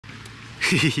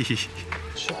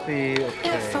Should be okay.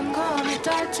 If I'm gonna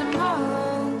die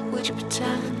tomorrow, would you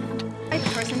pretend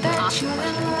that you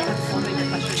and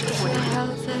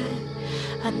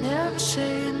I never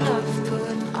say enough,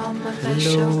 putting on my best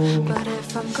show. But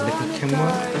if I'm gonna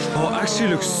die, Oh, actually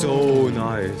looks so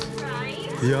nice.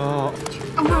 Yeah.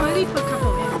 I'm already for a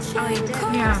couple of minutes. Oh, you did?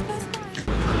 Yeah.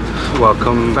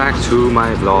 Welcome back to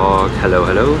my vlog. Hello,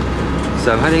 hello.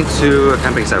 So I'm heading to a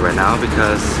camping site right now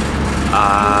because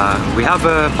we have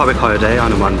a public holiday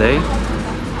on a Monday,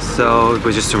 so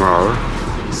which is tomorrow.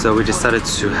 So we decided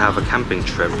to have a camping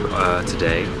trip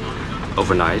today,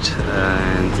 overnight,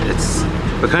 and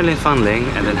we're currently in Fanling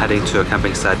and then heading to a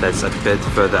camping site that's a bit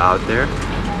further out there.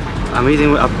 I'm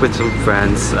meeting up with some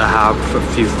friends. I have a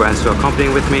few friends who are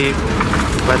accompanying with me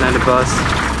right now in the bus.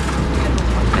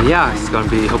 And yeah, it's gonna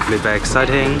be hopefully very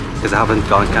exciting because I haven't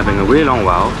gone camping in a really long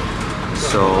while.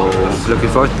 So looking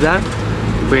forward to that.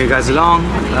 Bring you guys along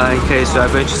in case you're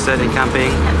ever interested in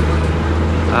camping.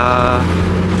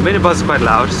 The minibus is quite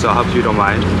loud, so I hope you don't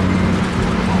mind.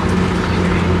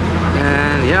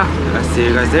 And yeah, I'll see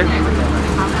you guys there.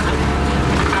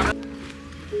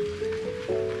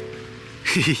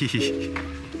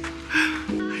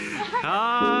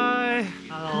 Hi!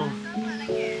 Hello.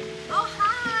 Oh,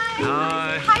 hi!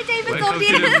 Hi! Hi, David. Welcome to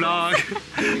the vlog.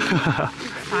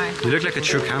 Hi. You look like a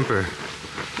true camper.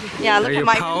 Yeah, look at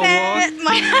my fit.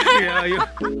 Yeah, you.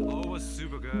 Oh, it was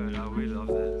super good. I really loved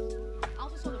it. I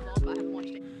also saw the vlog, but I haven't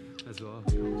watched it. As well.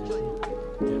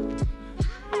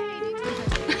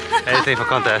 Anything for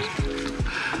content.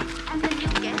 And then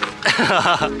you'll get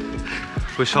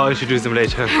We shall introduce them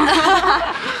later.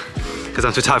 Because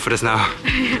I'm too tired for this now.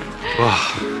 Wow.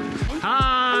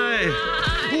 Hi!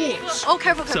 Oh,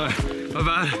 careful, careful. Sorry, my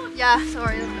bad. Yeah,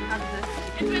 sorry.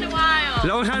 It's been a while.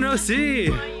 Long time no see!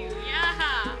 Yeah.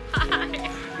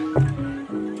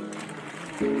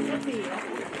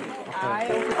 Hi.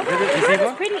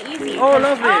 It's Pretty easy. oh,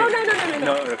 lovely! Oh, no.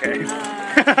 No, okay.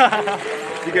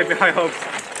 You gave me high hopes.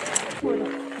 For the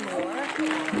floor.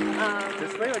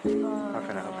 This way? Like, how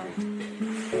can I help you?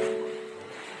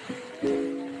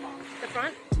 The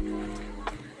front.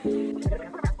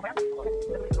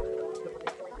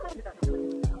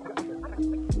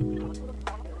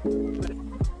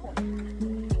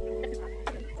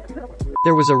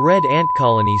 There was a red ant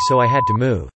colony, so I had to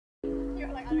move.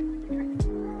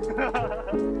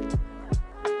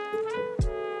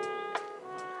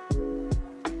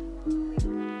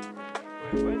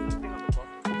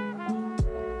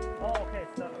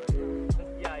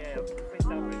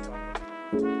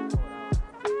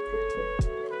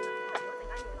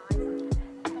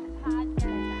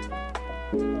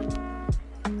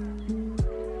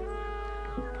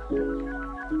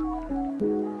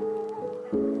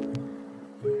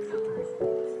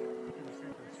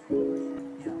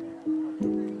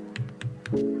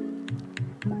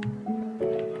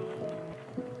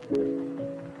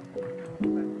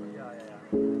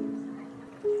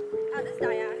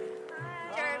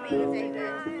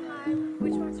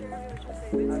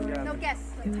 No, guess.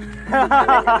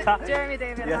 Jeremy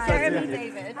David. Yes, Jeremy that's it.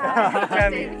 David.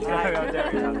 Jeremy.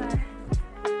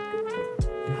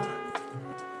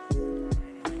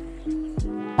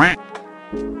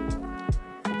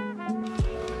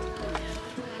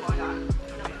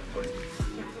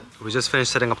 We just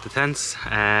finished setting up the tents,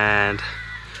 and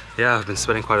yeah, I've been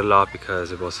sweating quite a lot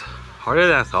because it was harder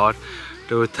than I thought.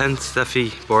 The tent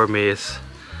definitely bored me. It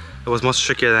was much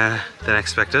trickier than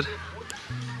expected.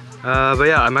 But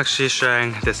yeah, I'm actually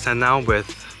sharing this tent now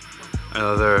with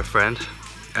another friend,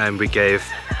 and we gave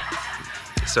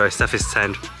Steffi's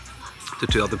tent to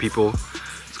 2 other people.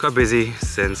 It's quite busy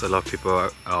since a lot of people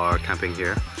are camping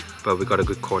here, but we got a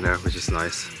good corner, which is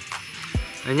nice.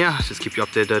 And yeah, just keep you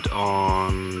updated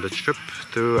on the trip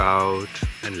throughout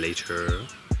and later.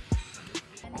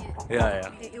 Yeah.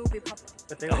 It will be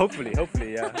popular.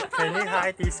 Hopefully, yeah. Can you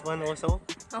hide this one also?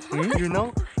 You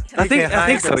know? I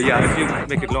think so. the- Yeah, if you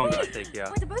make it longer, I think. Yeah.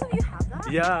 Wait, the both of you have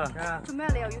that? Yeah. Yeah. 做咩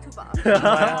你有 YouTuber？ 咁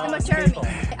啊 Jeremy，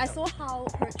 I saw how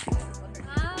her choices were.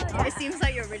 It seems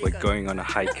like you're really We're good. going on a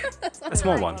hike. A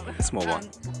small one. A small one.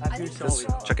 I do show Just you.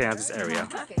 checking out this area.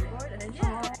 Skateboard and then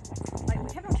like we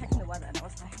kept on checking the weather and I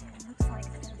was like, it looks like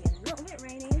it's gonna be a little bit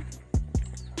rainy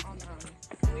on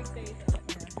weekdays.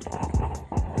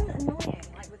 It's annoying,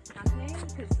 like with camping,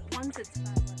 because once it's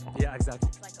bad weather, Yeah, exactly.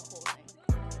 it's like a whole thing.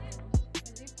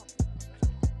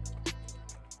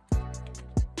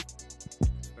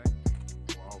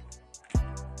 Wow.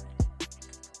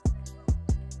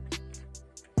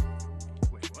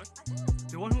 Wait, what?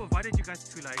 The one who invited you guys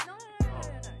to like No,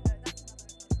 that's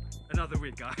another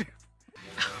weird guy.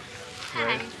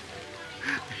 Hi.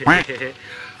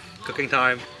 cooking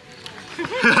time.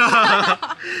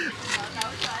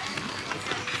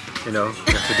 You know,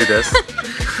 you have to do this.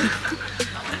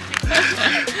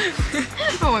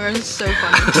 Oh my god, it's so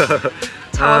funny.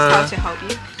 Tell us how to help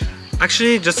you.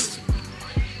 Actually, just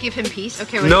Give him peace.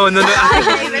 Okay, wait. no.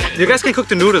 You guys can cook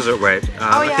the noodles, right?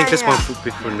 I think this yeah. one would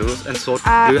be for noodles and salt.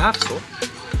 Do you have salt?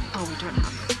 Oh, we don't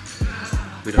have.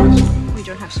 We don't have salt. We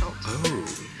don't have salt. Oh.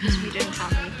 Because we didn't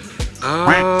have any.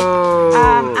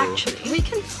 Oh. Actually, we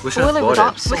can We should have boil it bought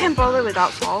without it. salt. We can boil it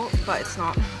without salt, but it's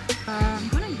not. I'm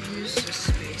gonna use this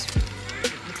space.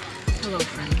 Hello,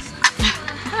 friends.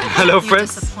 Hello, You're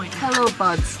friends. disappointed. Hello,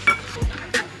 buds.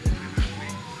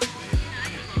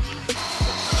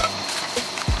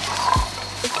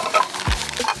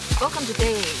 Welcome to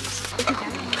Dave's.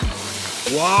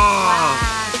 Wow.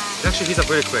 Actually, these are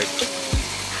really quick.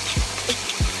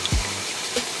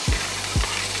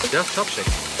 Do you have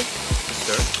chopsticks?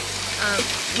 Stir?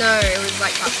 No, it was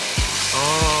like plastic.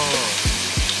 Oh.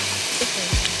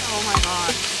 Oh my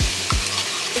god.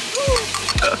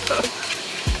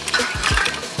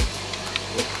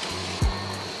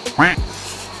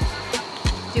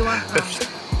 Do you want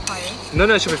higher? No,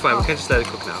 it should be fine. We can just let it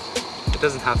cook now. It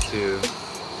doesn't have to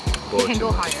boil We can too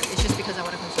go much. higher. It's just because I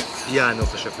want to conserve. Yeah, no,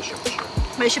 for sure.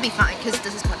 But it should be fine because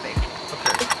this is quite big.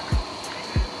 Okay.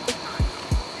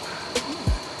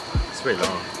 It's very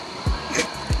long.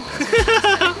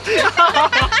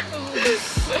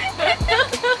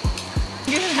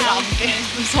 You can have it.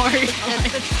 I'm sorry.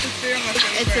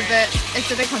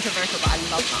 It's a bit controversial, but I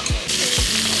love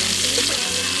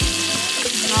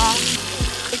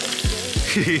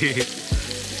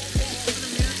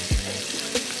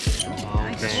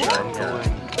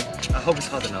I hope it's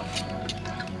hot enough.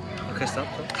 Okay, stop.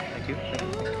 Thank you.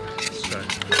 Let's try.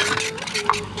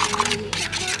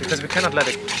 Because we cannot let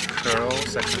it curl,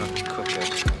 so I cannot cook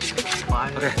it.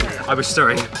 Okay, I'll be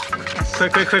stirring.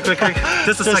 Quick.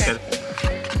 Just a second.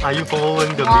 Are you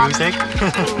following the music?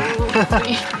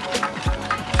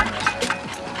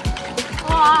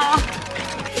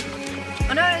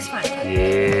 Oh no, it's fine.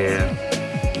 Yeah.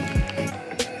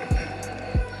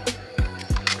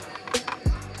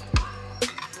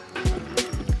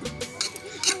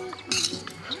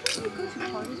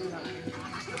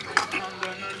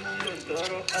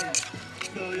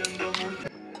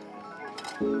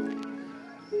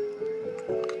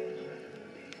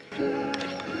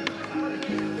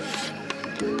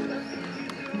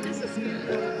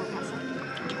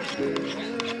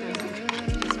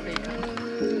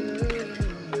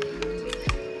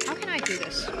 How can I do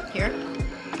this? Here?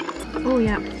 Oh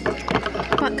yeah.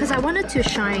 But because I wanted to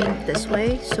shine this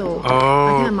way, so I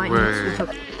think I might need to.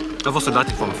 I've also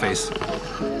lighting for my face.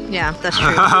 Yeah, that's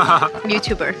true.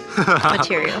 YouTuber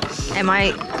material. Am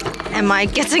I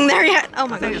getting there yet? Oh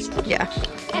my gosh. Yeah.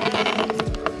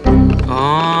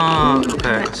 Oh,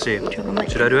 okay, I see.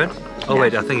 Should I do it? Oh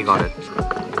wait, I think you got it.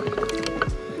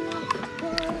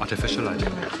 Artificial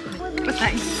lighting.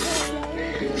 Thanks.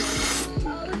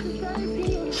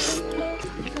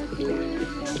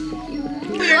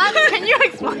 What? Can you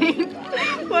explain?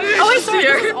 Oh, it's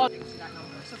here.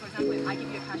 So for example, if I give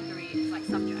you a category, it's like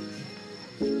subject.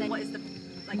 Then what is the,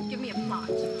 like, give me a plot.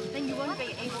 Then you won't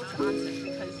be able to answer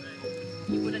because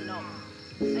you wouldn't know.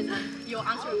 And then your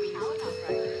answer will be useless,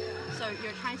 right? So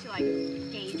you're trying to like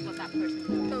gauge what that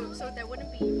person knows. So there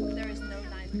is no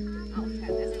 9 out of 10.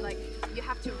 As in like, you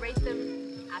have to rate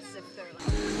them as if they're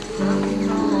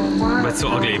like. But it's so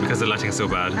ugly because the lighting is so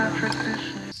bad.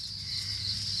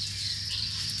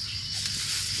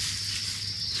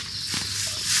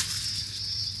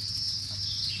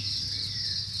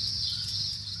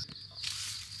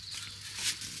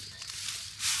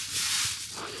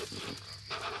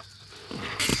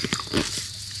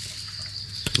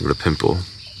 With a pimple.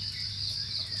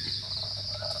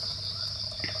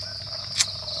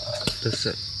 Does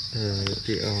it,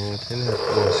 the thing have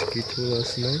mosquito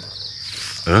last night?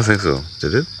 I don't think so.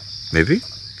 Did it? Maybe?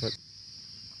 But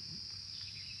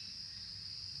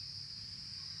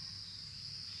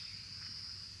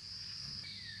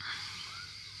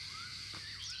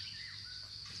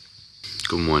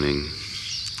Good morning.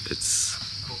 It's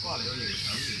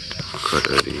quite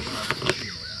early.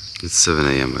 It's 7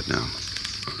 a.m. right now.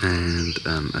 And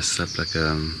I slept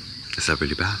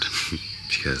really bad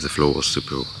because the floor was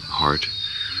super hard.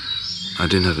 I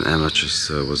didn't have an air mattress,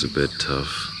 so it was a bit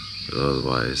tough, but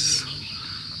otherwise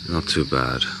not too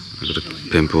bad. I got a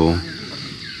pimple,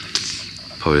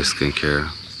 probably skincare.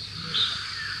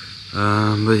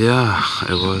 But yeah,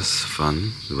 it was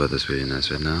fun. The weather's really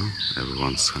nice right now.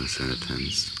 Everyone's kind of in the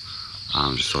tents.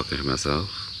 I'm just talking to myself,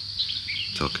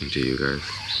 talking to you guys.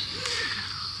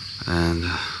 And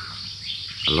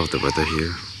I I love the weather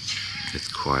here. It's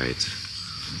quite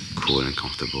cool and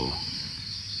comfortable.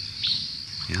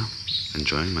 Yeah,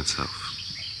 enjoying myself.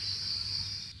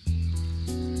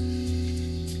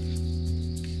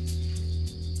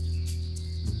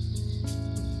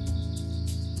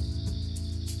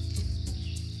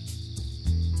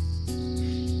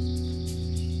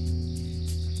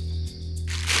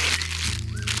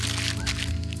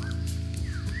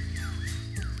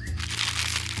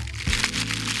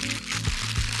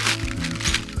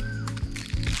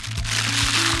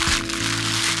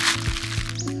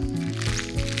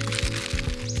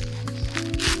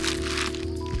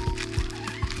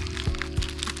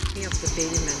 The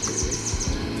baby mantises.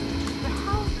 But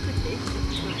how could they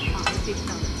survive?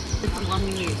 It's 1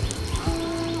 minute.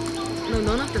 No,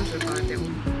 none of them survived that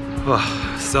one. Well,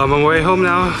 so I'm on my way home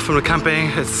now from the camping.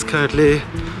 It's currently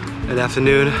in the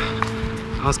afternoon.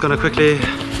 I was gonna quickly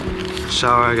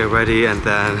shower, get ready, and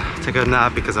then take a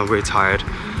nap because I'm really tired.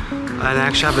 And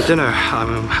actually have a dinner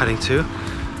I'm heading to.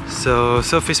 So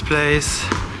Sophie's place,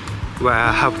 where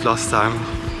I helped last time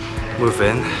move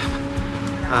in.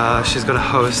 She's gonna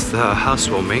host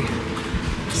housewarming,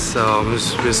 so we're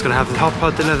just gonna have the hot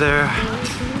pot dinner there,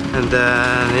 and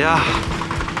then yeah,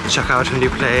 check out her new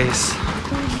place.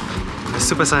 It's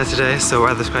super sunny today, so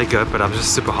weather's quite good, but I'm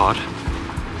just super hot.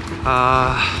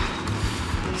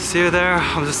 See you there.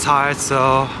 I'm just tired,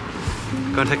 so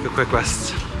I'm gonna take a quick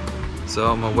rest. So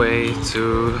on my way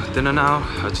to dinner now.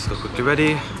 I just got quickly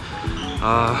ready.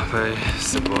 Very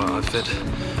simple outfit.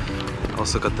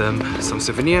 Also got them some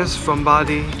souvenirs from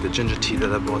Bali, the ginger tea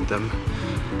that I bought them.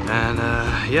 And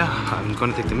yeah, I'm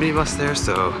gonna take the minibus there,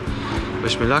 so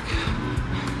wish me luck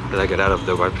that I get out of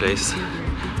the right place.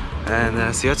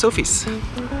 And see you at Sophie's.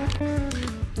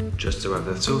 Just arrived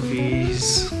at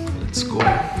Sophie's. Let's go.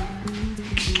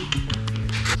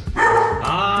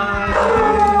 Hi!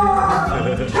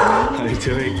 How are you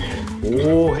doing?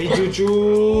 Oh, hey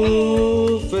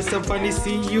Juju! First time finally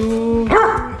seeing you!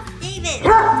 David!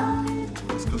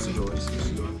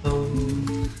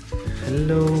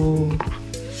 Hello.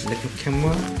 Look at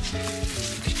camera.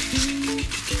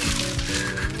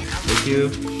 Thank you.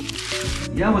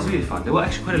 Yeah, it was really fun. There were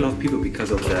actually quite a lot of people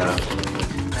because of the...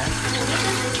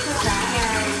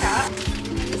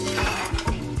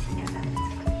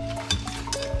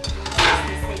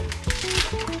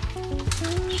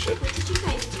 Shit.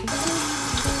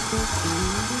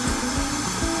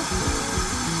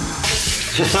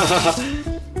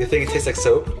 You think it tastes like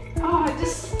soap? Oh,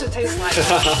 this tastes like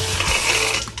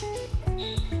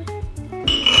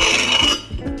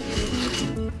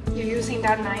You're using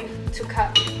that knife to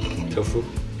cut Tofu?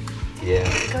 Yeah.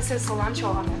 because there's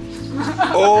cilantro on it.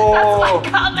 Oh!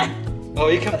 Oh,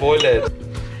 you can boil it.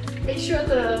 Make sure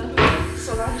the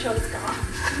cilantro is gone.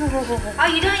 Oh,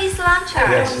 you don't eat cilantro?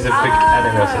 Yeah, she's a big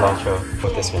enemy of cilantro. For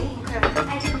this one.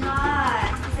 I did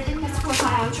not. Because I didn't For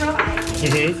cilantro?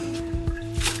 Mm-hmm.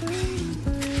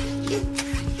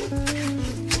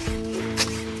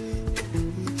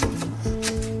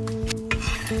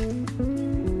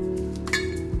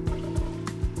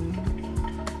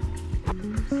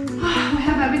 We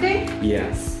have everything?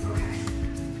 Yes.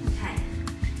 Okay.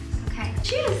 Okay.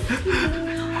 Cheers!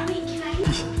 Wait, can I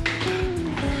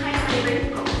hide my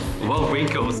wrinkles? Wow,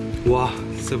 wrinkles. Wow,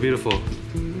 so beautiful.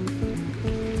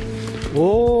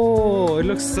 Whoa, it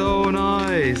looks so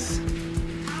nice.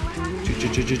 He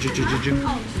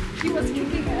was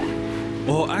kicking it.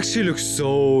 Oh, actually looks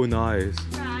so nice.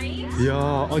 Right? Yeah,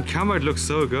 on camera it looks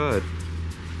so good.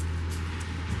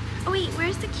 Oh wait,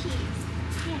 where's the keys?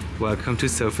 Welcome to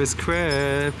Sophie's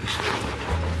crib.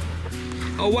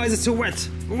 Oh, why is it so wet?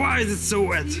 Why is it so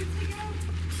wet? Do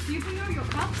you think of your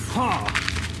cups? Huh.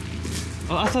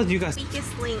 Oh, I thought you guys...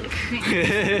 Weakest link.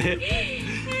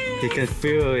 You can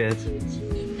feel it. He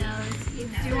knows. He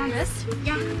knows. Do you want this?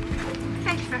 Yeah.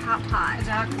 Perfect for hot pot.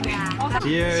 Exactly. Yeah.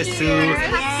 Cheers to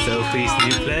Cheers. Sophie's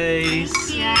new place.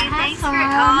 Yeah, thanks for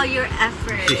all your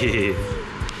effort.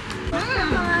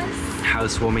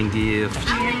 Housewarming gift. Oh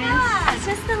my god, it's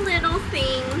just a little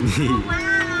thing. Oh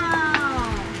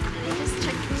wow. And I just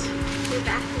checked your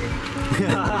bathroom.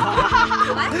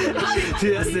 What?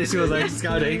 Yesterday she was like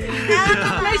scouting.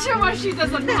 Make sure what she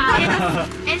doesn't have.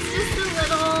 It's just a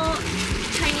little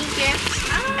tiny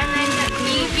gift. And then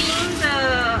me being the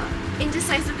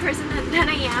indecisive person that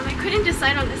I am, I couldn't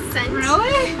decide on the scent.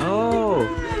 Really? Oh.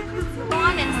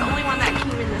 One, and it's the only one that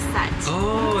came in the set.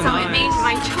 Oh, So nice. it made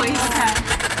my choice easier.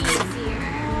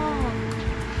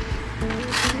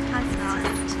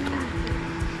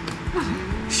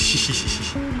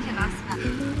 I cannot smell.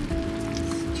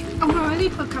 Oh, we already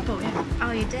put a couple in.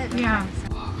 Oh, you did? Yeah.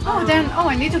 Oh, then,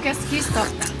 I need to get ski stuff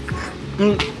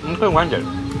then. I'm quite wondered.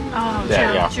 Oh,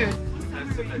 There, yeah. true.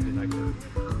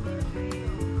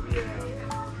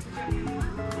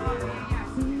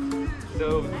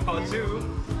 So, part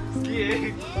 2,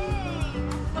 skiing.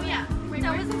 Oh yeah,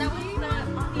 that was the on the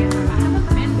I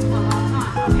haven't been for a long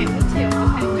time. Okay.